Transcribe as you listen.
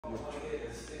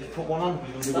Just put one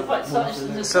on.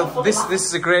 So this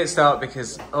is a great start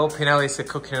because Opie and Ellis are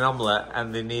cooking an omelette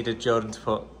and they needed Jordan to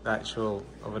put the actual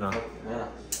oven on. Yeah,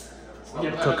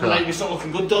 but like, it's not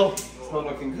looking good though. It's not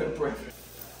looking good, bro.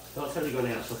 No, it's only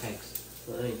going out suck eggs.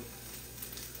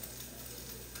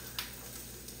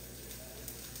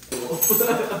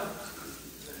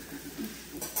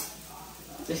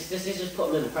 This is just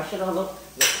putting a bit of pressure on, look.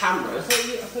 The camera. I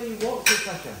thought you walked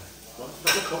through pressure. What's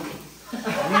not coming?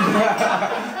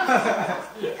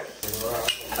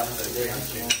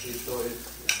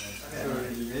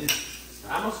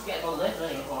 I must get on this,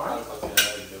 mate, alright?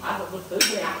 I've got good food,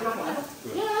 mate.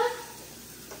 Yeah.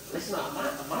 Listen,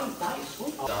 my diet is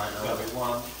sweet. Alright, now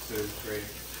 1, 2, 3.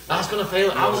 That's gonna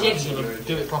fail. I was gonna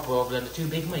do it proper over there. They're too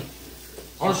big, mate.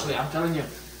 Honestly, I'm telling you.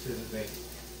 Too big.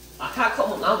 I can't cut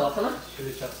them up now, though, can I? Should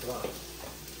have checked that.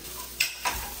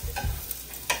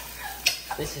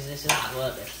 This is hard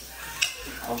work, this.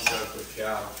 I'm so good,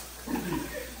 yeah.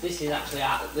 This is actually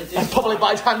hard. And probably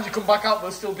by the time you come back out,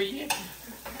 they'll still be you.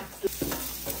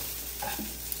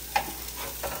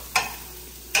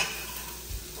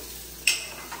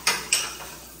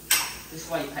 This is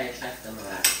why you pay a chef, then, right?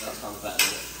 That sounds better,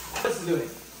 doesn't it? What's he doing?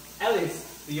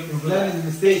 Ellis, the young He's brother, learning the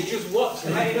mistake. just watch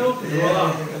the head open,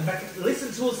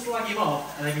 listen to us slag him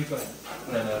off, and then he's going.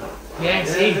 No. Yeah,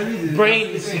 see?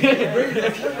 Brains.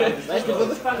 Where's the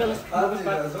rubbish bag?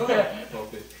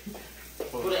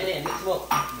 Put it in here, mix them up.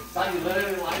 It's like you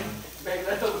learn, like, make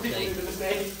that up, make the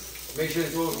mistakes. Make sure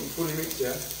it's all fully mixed,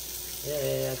 yeah?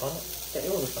 Yeah, got it. Get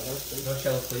your rubbish bag, please. No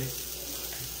shells, please.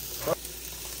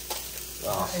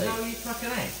 Oh, Hey, how are you cracking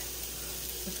egg?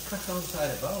 Just crack on the side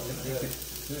of the bowl, isn't it?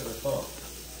 Do it with a fork.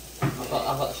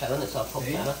 I've got the shell in it, so I'll put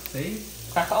it in. See?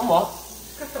 Crack it on what?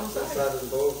 Crack on the Side side. of the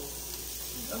bowl.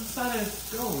 On the side of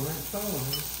the bowl, that's all.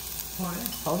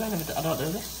 Hold on, I don't do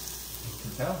this. You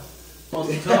can tell. On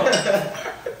the top.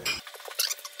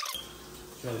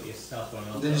 Show it yourself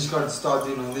on Then you just got to start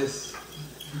doing all this.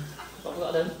 What have we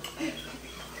got to do?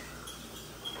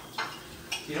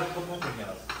 Do you not put one in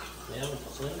yours? Yeah, we'll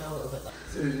put something now a little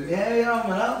bit. Yeah, I'm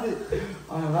around it.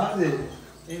 I'm around it.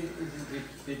 Did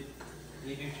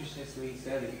your nutritionist Lee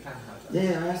say that you can have that?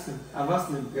 Yeah, I asked him. I've asked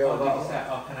him. What did you say?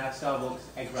 Oh, can I have Starbucks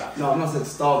egg wraps? No, I'm not saying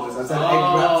Starbucks. I said egg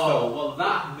wraps though. Well,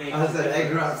 that makes I said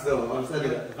egg wraps though. I said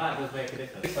it. That does make a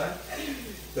difference.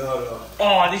 No.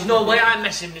 Oh, there's no way I'm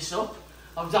messing this up.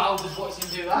 I'll just watch him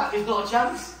do that. There's not a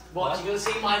chance. What? You're going to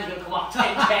see mine's going to come up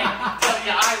 10-10. Tell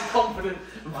you, I'm confident.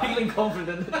 I'm feeling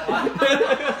confident.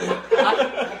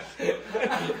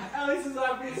 Alice is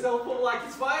having himself up like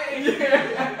he's fighting.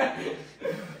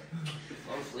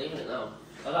 I'm just leaving it now.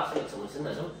 I'd have to mix all this in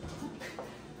there, don't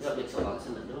I? You don't mix all that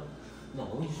in there, do I? No,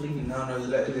 I'm just leaving it. No, you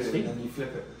let it do it and then you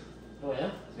flip it. Oh,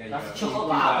 yeah? Yeah, I you have to go. chuck all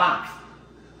that back.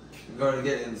 You got to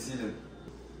get it in the season.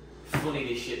 Funny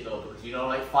this shit though, because you know,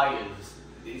 like fighters,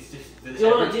 it's just. Do you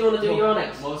want to do your own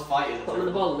eggs? Most fighters. Put them in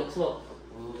the bowl and mix them up.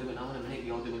 We'll do it now in a minute.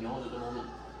 You're doing yours at the moment.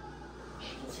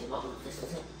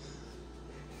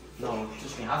 No,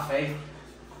 Just me, have faith.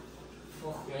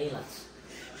 fuck me, lads.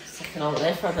 Second over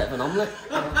there for a bit of an omelette.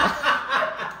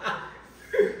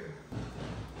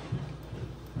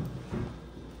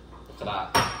 Look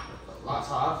at that. That's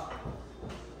hard.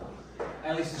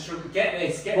 Alice is struggling. Get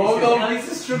this. Oh, no.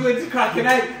 Alice is struggling to crack an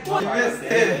egg. You missed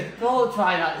it. Don't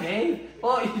try that, Dave.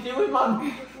 What are you doing,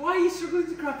 man? Why are you struggling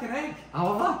to crack an egg?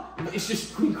 However, it's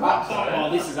just quick cracks. Oh,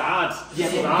 this is hard. Yeah,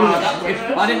 This is but hard.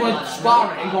 I didn't want to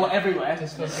spar it and go everywhere.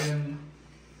 Just fucking.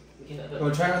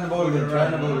 Go try on the bowl again. Try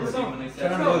on the bowl again. See when they Try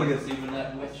on the say bowl again. see when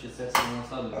that witch is testing on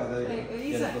salad. Oh, there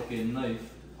you go. Get a fucking knife.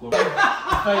 Go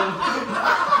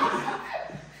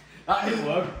That didn't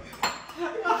work.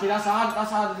 See, that's hard.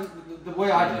 That's hard. The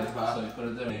way I did it, so but you put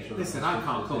it there. Make sure Listen, I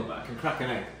can't cook, but I can crack an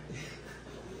egg.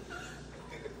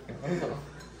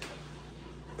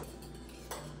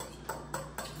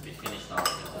 be finished now.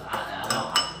 I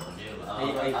don't have to do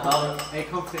it. Are you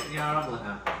confident in your omelette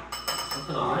now?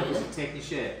 Alright, Is it taking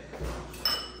shape?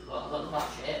 Well, not that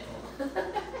shit. Do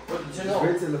you Just know?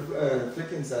 wait till the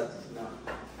flick inside. No.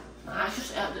 Nah, it's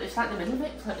just, it's like the middle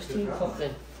bit. It's like just too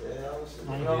fucking. Yeah, I was.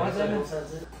 Are you alright then?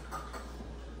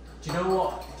 Do you know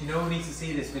what? Do you know who needs to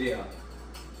see this video?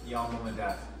 Your mum and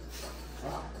dad.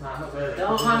 Nah, not really.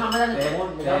 Don't remember then.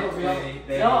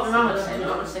 Don't remember saying you're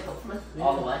not going to stick up for me.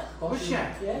 All the way. Would you?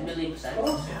 A million %.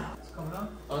 What's coming on?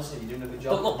 Honestly, you're doing a good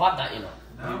Don't job. look bad, that, you know.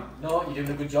 No. No, you're doing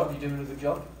a good job. You're doing a good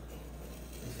job.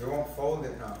 If you won't fold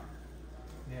it now.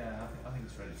 Yeah, I think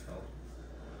it's ready to fold.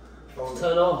 Fold it.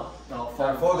 Turn over. No,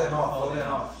 Fold it off. Fold it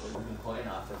off. We've been cutting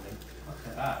half of me. Look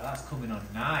at that, that's coming on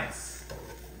nice.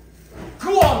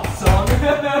 Go on, son!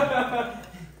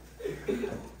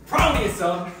 Proud of you,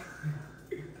 son!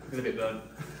 It's a bit burnt.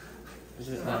 Is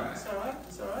it Alright. It's alright,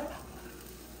 it's alright.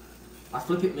 I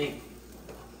flip it, mate.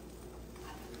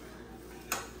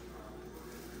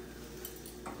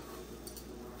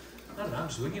 I don't know, I'm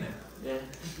just winging it. Yeah.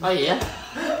 Oh yeah?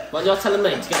 What you're telling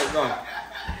me to get it wrong?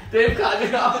 Dave can't do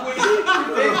that.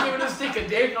 Dave's giving a sticker,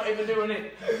 Dave's not even doing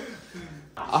it.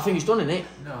 I think he's done, innit?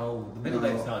 No, the middle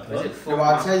bit's not Is done. it Yeah, full? but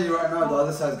I'll tell you right now, the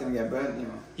other side's gonna get burnt, you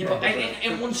know. Yeah, but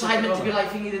in one side meant to be like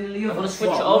thingy than the I'm other. gonna switch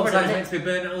it What, over one then. side's meant to be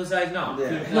burnt, the other side's not?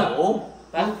 Yeah. No.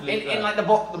 Well, In like the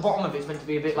bottom of it's meant to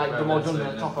be a bit like more done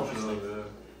than the top, obviously.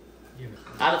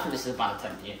 I don't think this is a bad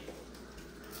attempt here.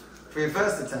 For your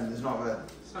first attempt, it's not bad.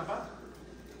 It's not bad.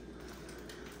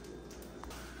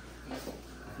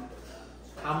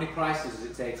 How many prices does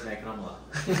it take to make an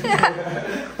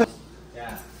omelette?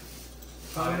 Yeah.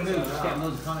 What are we gonna do? Just get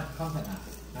loads of content now.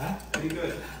 Huh? Pretty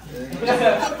good.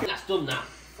 That's done now.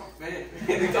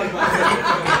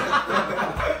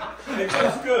 It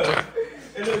looks good.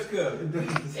 It looks good.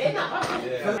 Ain't that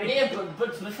bad? Yeah,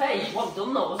 but to be fair, it wasn't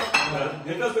done though, was it?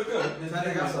 It does look good. Turn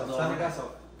the gas off, turn the gas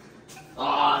off.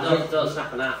 Oh, don't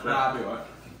snap an ass, Nah, man. I'll be alright.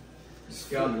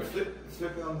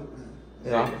 Flip it on the...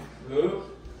 Yeah. Ooh.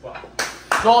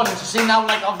 Gordon, so see now,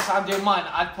 like obviously I'm doing mine,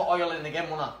 I'd put oil in again,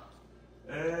 wouldn't I?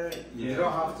 You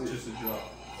don't have to. Just a drop.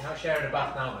 You're not sharing a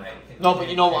bath now, mate. No, but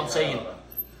you know what I'm saying.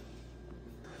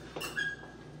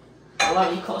 Well,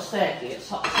 like you cut a steak, you get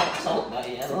salt, don't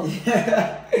you?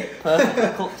 Yeah.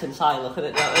 Perfect cooked inside, look at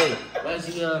it, don't you? Where's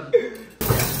the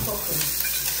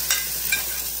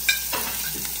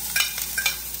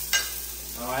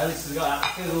Alright, at least we got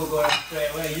that fizzle going straight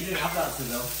away. You didn't have that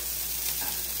fizzle.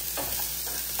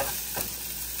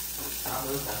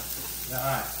 Is that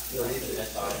alright?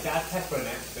 Add pepper in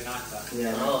it, it'd be nicer.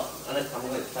 Yeah. Oh, I don't come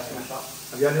with pepper in my shop.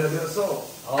 Have you added a bit of salt?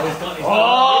 Oh, he's got his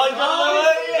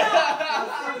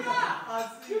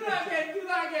Do that again, do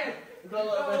that again.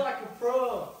 Oh, like a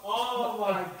pro. Oh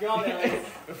my god, Ellis.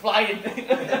 We're flying.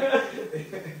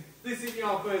 This is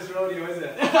your first rodeo, is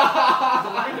it? I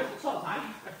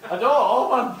don't know,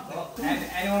 man. And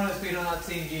anyone that's been on that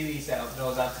Team GB setup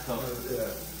knows how to cook.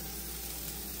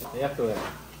 Yeah. Yeah, cool.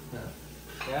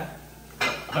 Yeah?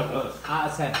 Out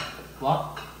of 10.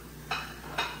 What?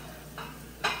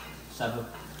 7.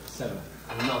 7.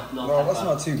 No No, pepper. that's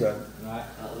not too bad. Right,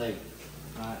 That'll do.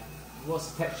 right.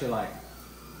 What's the texture like?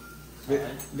 Bit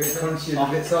crunchy and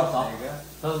a bit soft. There you go.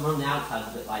 Those on the outside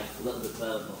a bit like a little bit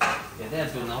burnt, but Yeah, they're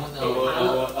doing that, aren't they? I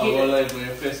will like when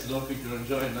your face don't think you're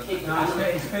enjoying that. keep No,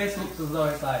 his face looks as though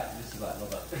it's like, this is like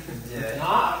rubber. Yeah.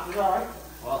 Nah, it's alright.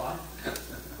 Well,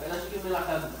 unless you give me like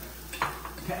a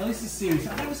Okay, at least it's serious.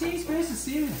 I've never seen his face as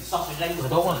serious. sausage egg. I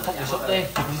don't want to put this up there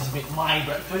because this is a bit my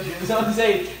breakfast. You know what I'm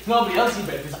saying? It's nobody else's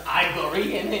breakfast. I've got to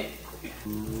eat it, innit?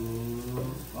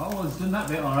 Oh, well, it's done that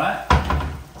bit alright.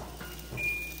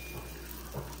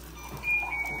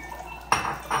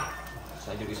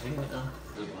 So I do his thing right now.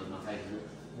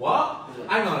 What?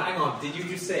 Hang on. Did you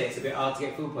just say it's a bit hard to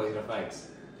get food poisoning off eggs?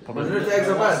 Probably. Wonder if the eggs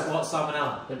are bad. What's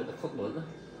salmonella? Yeah, but the cook won't they?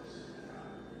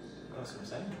 That's what I'm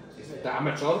saying. Is it? The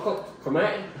amateur cook. Come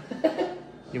out.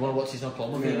 You want to watch his not I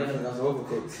plumber? mean, I think that's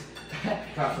overcooked.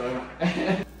 Can't throw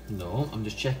it. No, I'm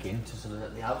just checking. So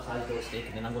that the outside don't stick,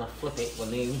 and then I'm gonna flip it when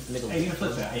the middle. Are you gonna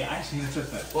flip it? Are you actually gonna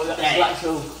flip it? Well, that's Yeah. the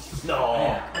actual. No.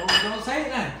 Yeah. Well, don't say it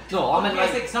then. No, I meant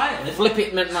Get like. excited. Flip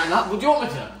it meant like that. Would you want me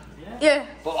to? Yeah.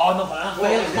 But oh no, but I'm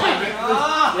failing. My breakfast.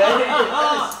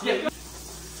 Ah! Yeah.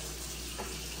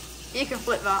 You can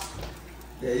flip that.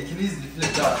 Yeah, you can easily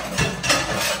flip that.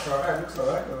 It's alright, looks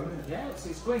alright though, isn't it? Yeah,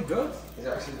 it's going good. It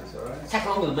actually looks alright. Take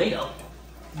longer than me though.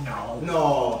 No.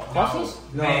 No. Crosses?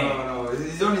 No.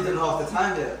 He's only done half the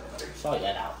time yet. Sort your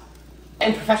head out.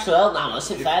 In professional help now, let's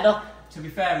sit fair though. To be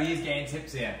fair, he is getting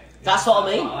tips here. That's what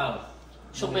I mean. Wow.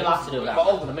 Shouldn't be allowed to do But that.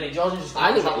 hold on a minute, George is just.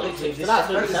 I didn't get little tips for that,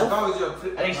 do it myself.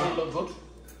 I think it looked good.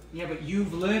 Yeah, but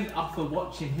you've learned off of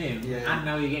watching him, Yeah. and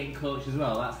now you're getting coached as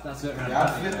well. That's it. Yeah,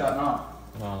 I'd flip that now.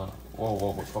 No.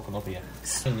 Whoa, what's fucking up here?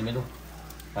 In the middle.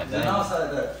 Like Then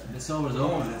outside there. It's always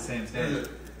over at the same stage.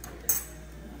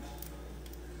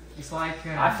 It's like.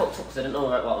 I fucked up because I didn't know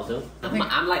what I was doing.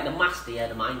 I'm like the master here,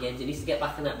 the mind games. He needs to get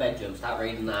back in that bedroom, start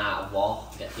reading the Art of War,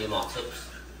 get a few more tips.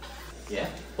 Yeah.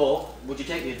 But would you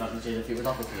take the advantage if it was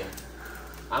offered to you?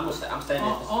 I'm staying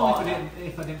here for Only support.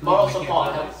 if I didn't. Moral make it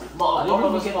support.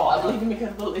 better. I believe in my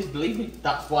capabilities. Believe me.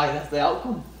 That's why that's the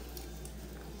outcome.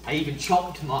 I even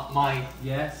chopped my.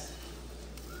 Yes.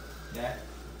 Yeah.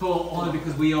 But only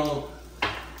because we all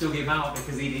dug him out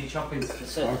because he didn't chop his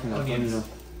That's it. onions.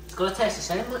 It's gonna taste the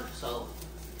same, like, so.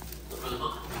 Doesn't really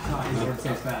matter. Oh, he's gonna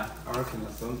taste better. I reckon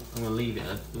that's done. I'm gonna leave it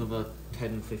another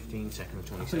 10, 15 seconds,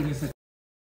 20 So you're gonna say